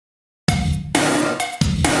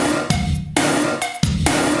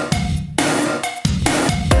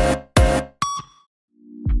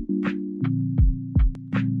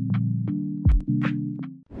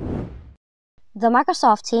The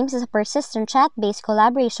Microsoft Teams is a persistent chat-based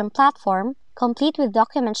collaboration platform complete with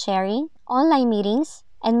document sharing, online meetings,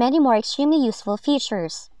 and many more extremely useful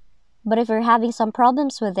features. But if you're having some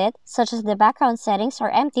problems with it, such as the background settings are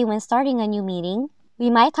empty when starting a new meeting, we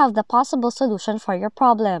might have the possible solution for your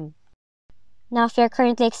problem. Now, if you're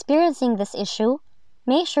currently experiencing this issue,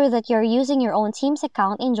 make sure that you're using your own Teams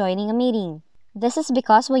account in joining a meeting. This is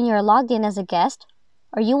because when you're logged in as a guest,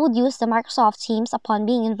 or you would use the Microsoft Teams upon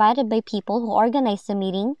being invited by people who organize the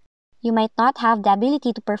meeting, you might not have the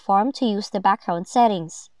ability to perform to use the background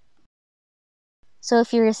settings. So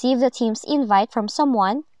if you receive the Teams invite from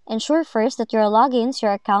someone, ensure first that you're logged into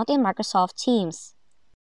your account in Microsoft Teams.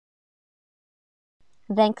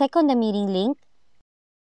 Then click on the meeting link,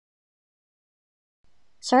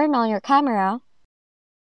 turn on your camera,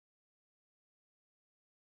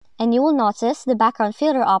 and you will notice the background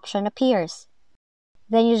filter option appears.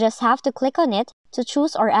 Then you just have to click on it to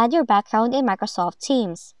choose or add your background in Microsoft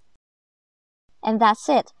Teams. And that's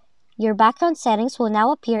it. Your background settings will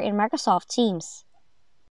now appear in Microsoft Teams.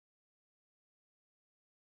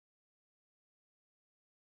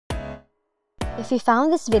 If you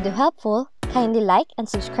found this video helpful, kindly like and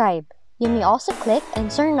subscribe. You may also click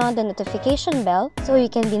and turn on the notification bell so you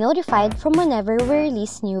can be notified from whenever we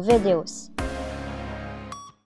release new videos.